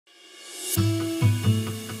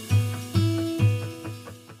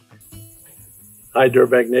Hi,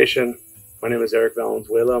 Dirtbag Nation. My name is Eric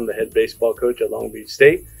Valenzuela. I'm the head baseball coach at Long Beach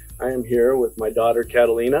State. I am here with my daughter,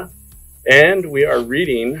 Catalina, and we are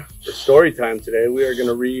reading for story time today. We are going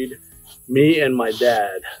to read Me and My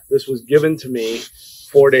Dad. This was given to me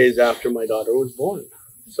 4 days after my daughter was born.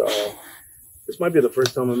 So this might be the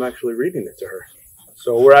first time I'm actually reading it to her.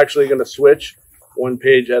 So we're actually going to switch one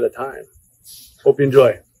page at a time. Hope you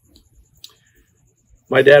enjoy.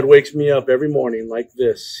 My dad wakes me up every morning like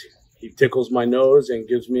this. He tickles my nose and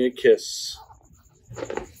gives me a kiss.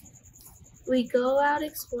 We go out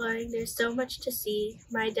exploring, there's so much to see.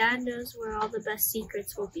 My dad knows where all the best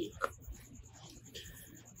secrets will be.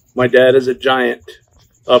 My dad is a giant.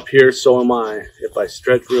 Up here, so am I. If I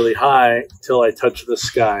stretch really high till I touch the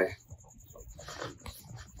sky.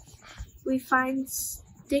 We find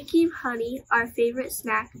sticky honey, our favorite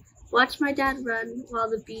snack. Watch my dad run while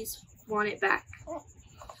the bees want it back.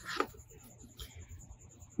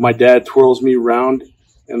 My dad twirls me round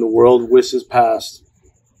and the world whistles past.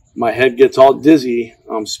 My head gets all dizzy,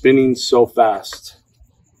 I'm spinning so fast.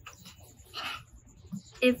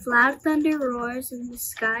 If loud thunder roars and the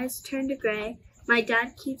skies turn to gray, my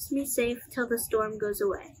dad keeps me safe till the storm goes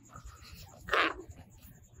away.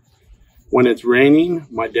 When it's raining,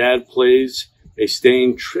 my dad plays a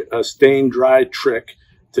staying dry trick.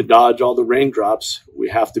 To dodge all the raindrops, we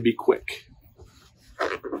have to be quick.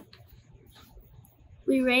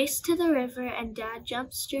 We race to the river and Dad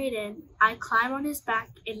jumps straight in. I climb on his back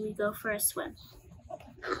and we go for a swim.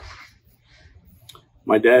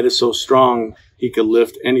 My dad is so strong, he could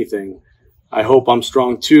lift anything. I hope I'm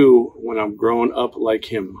strong too when I'm grown up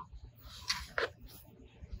like him.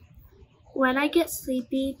 When I get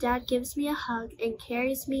sleepy, Dad gives me a hug and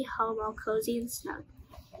carries me home all cozy and snug.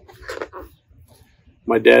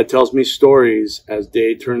 My dad tells me stories as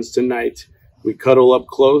day turns to night. We cuddle up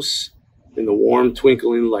close in the warm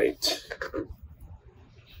twinkling light.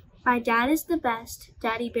 My dad is the best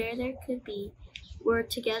daddy bear there could be. We're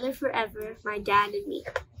together forever, my dad and me.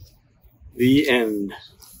 The end.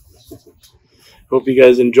 Hope you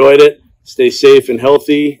guys enjoyed it. Stay safe and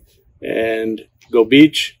healthy, and go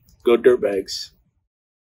beach, go Dirtbags.